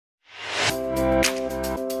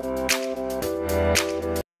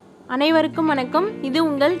அனைவருக்கும் வணக்கம். இது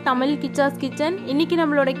உங்கள் தமிழ் கிச்சாஸ் கிச்சன். இன்னைக்கு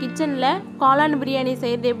நம்மளோட கிச்சன்ல காளான் பிரியாணி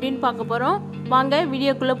செய்யறது எப்படின்னு பார்க்க போறோம். வாங்க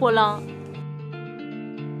வீடியோக்குள்ள போலாம்.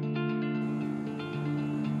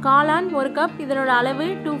 காளான் 1 கப், இதனோட அளவு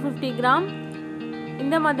 250 கிராம்.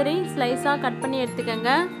 இந்த மாதிரி ஸ்லைஸா கட் பண்ணி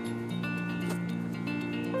எடுத்துக்கங்க.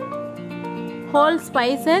 ஹோல்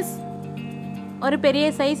ஸ்பைசஸ், ஒரு பெரிய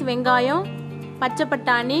சைஸ் வெங்காயம், பச்சை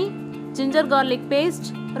பட்டாணி, ஜிஞ்சர் கார்லிக் பேஸ்ட்,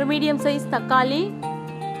 ஒரு மீடியம் சைஸ் தக்காளி,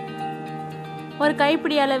 ஒரு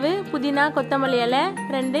கைப்பிடி அளவு புதினா கொத்தமல்லி இலை,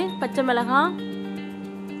 2 பச்சை மிளகாய்.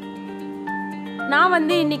 நான்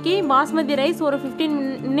இன்னைக்கு பாஸ்மதி ரைஸ் ஒரு 15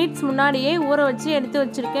 மினிட்ஸ் முன்னாடியே ஊற வச்சு எடுத்து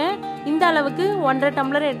வச்சிருக்கேன். இந்த அளவுக்கு 1.5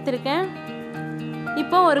 டம்ளர் எடுத்திருக்கேன்.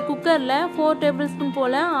 இப்போ ஒரு குக்கரில் 4 டேபிள் ஸ்பூன்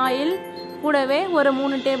போல் ஆயில், கூடவே ஒரு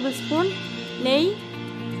 3 டேபிள் ஸ்பூன் நெய்.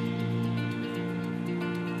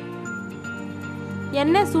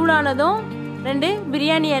 எண்ணெய் சூடானதும் 2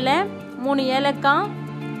 பிரியாணி இலை, 3 ஏலக்காய்,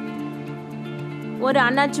 ஒரு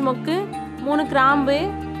அன்னாச்சி மொக்கு, 3 கிராம்பு,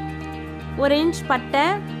 1 இன்ச் பட்டை,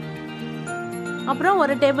 அப்புறம்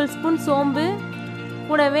ஒரு டேபிள் ஸ்பூன் சோம்பு,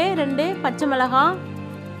 கூடவே 2 பச்சை மிளகாய்,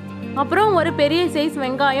 அப்புறம் ஒரு பெரிய சைஸ்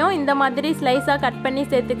வெங்காயம் இந்த மாதிரி ஸ்லைஸாக கட் பண்ணி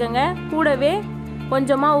சேர்த்துக்கோங்க. கூடவே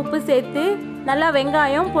கொஞ்சமாக உப்பு சேர்த்து நல்லா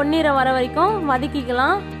வெங்காயம் பொன்னிறம் வர வரைக்கும்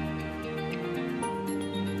வதக்கிக்கலாம்.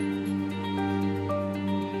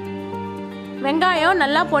 வெங்காயம்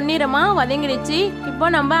நல்லா பொன்னிறமாக வதங்கிடுச்சு. இப்போ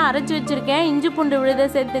நம்ம அரைச்சி வச்சுருக்கேன் இஞ்சி பூண்டு விழுதை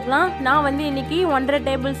சேர்த்துக்கலாம். நான் இன்னைக்கு 1.5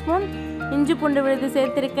 டேபிள் ஸ்பூன் இஞ்சி பூண்டு விழுது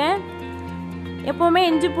சேர்த்துருக்கேன். எப்போவுமே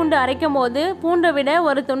இஞ்சி பூண்டு அரைக்கும் போது பூண்டை விட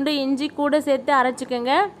ஒரு துண்டு இஞ்சி கூட சேர்த்து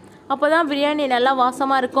அரைச்சிக்கோங்க. அப்போ தான் பிரியாணி நல்லா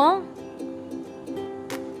வாசமாக இருக்கும்.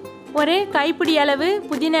 ஒரு கைப்பிடி அளவு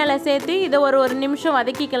புதினா இலை சேர்த்து இதை ஒரு நிமிஷம்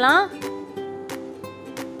வதக்கிக்கலாம்.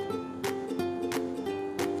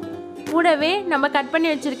 கூடவே நம்ம கட் பண்ணி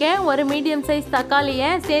வச்சுருக்கேன் ஒரு மீடியம் சைஸ் தக்காளியை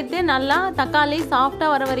சேர்த்து நல்லா தக்காளி சாஃப்டாக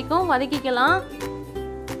வர வரைக்கும் வதக்கிக்கலாம்.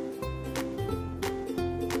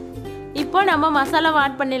 இப்போ நம்ம மசாலாவை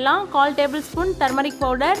ஆட் பண்ணிடலாம். 1/4 table spoon turmeric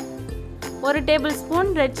powder, 1 table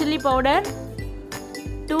spoon red chilli powder,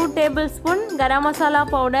 2 table spoon garam masala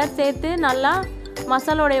powder சேர்த்து நல்லா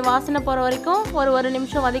மசாலோடைய வாசனை போகிற வரைக்கும் ஒரு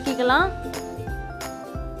நிமிஷம் வதக்கிக்கலாம்.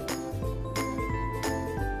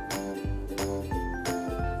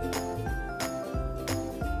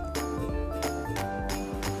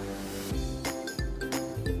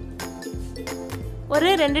 ஒரு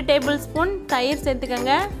 2 டேபிள் ஸ்பூன் தயிர்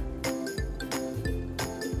சேர்த்துக்கங்க.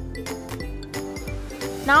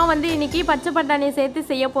 நான் இன்னைக்கு பச்சை பட்டாணியை சேர்த்து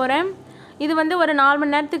செய்ய போகிறேன். இது ஒரு 4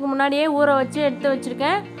 மணி நேரத்துக்கு முன்னாடியே ஊற வச்சு எடுத்து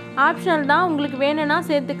வச்சுருக்கேன். ஆப்ஷனல் தான், உங்களுக்கு வேணும்னா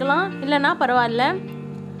சேர்த்துக்கலாம், இல்லைன்னா பரவாயில்ல.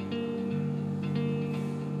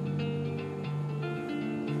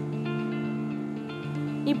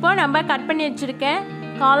 இப்போ நம்ம கட் பண்ணி வச்சுருக்கேன்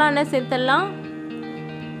காளானை சேர்த்துடலாம்.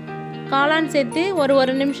 காளான் சேர்த்து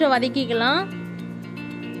ஒரு நிமிஷம் வதக்கிக்கலாம்.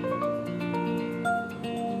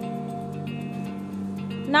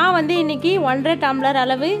 நான் இன்னைக்கு 1.5 டம்ளர்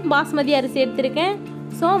அளவு பாஸ்மதி அரிசி எடுத்திருக்கேன்.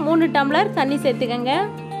 ஸோ 3 டம்ளர் தண்ணி சேர்த்துக்கங்க.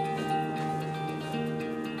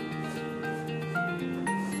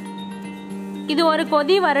 இது ஒரு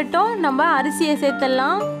கொதி வரட்டும், நம்ம அரிசியை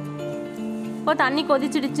சேர்த்துடலாம். இப்போ தண்ணி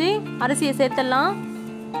கொதிச்சிடுச்சு, அரிசியை சேர்த்துடலாம்.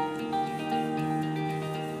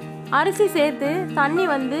 அரிசி சேர்த்து தண்ணி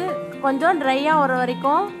கொஞ்சம் ட்ரையாக வர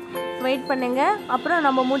வரைக்கும் வெயிட் பண்ணுங்க. அப்புறம்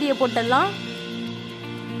நம்ம மூடியை போட்டுடலாம்.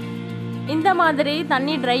 இந்த மாதிரி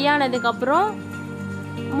தண்ணி ட்ரை ஆனதுக்கப்புறம்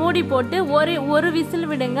மூடி போட்டு ஒரு விசில்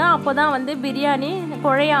விடுங்க. அப்போ தான் பிரியாணி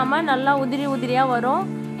குழையாமல் நல்லா உதிரி உதிரியாக வரும்.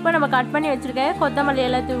 இப்போ நம்ம கட் பண்ணி வச்சுருக்க கொத்தமல்லி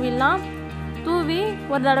எல்லாம் தூவிடலாம். தூவி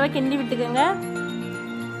ஒரு தடவை கிண்டி விட்டுக்கோங்க.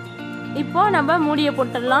 இப்போ நம்ம மூடியை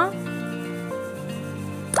போட்டுடலாம்.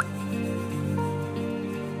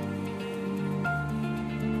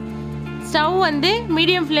 ஸ்டவ்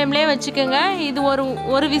மீடியம் ஃப்ளேம்லேயே வச்சுக்கோங்க. இது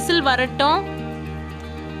ஒரு விசில் வரட்டும்.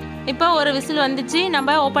 இப்போ ஒரு விசில் வந்துச்சு,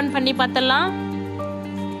 நம்ம ஓப்பன் பண்ணி பார்த்தலாம்.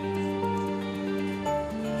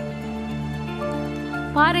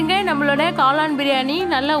 பாருங்க, நம்மளோட காளான் பிரியாணி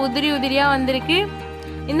நல்லா உதிரி உதிரியாக வந்திருக்கு.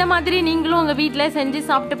 இந்த மாதிரி நீங்களும் உங்கள் வீட்டில் செஞ்சு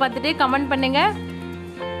சாப்பிட்டு பார்த்துட்டு கமெண்ட் பண்ணுங்க.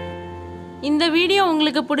 இந்த வீடியோ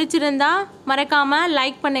உங்களுக்கு பிடிச்சிருந்தா மறக்காமல்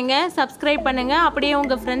லைக் பண்ணுங்கள், சப்ஸ்கிரைப் பண்ணுங்கள், அப்படியே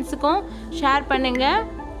உங்கள் ஃப்ரெண்ட்ஸுக்கும் ஷேர் பண்ணுங்கள்.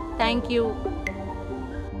 தேங்க்யூ.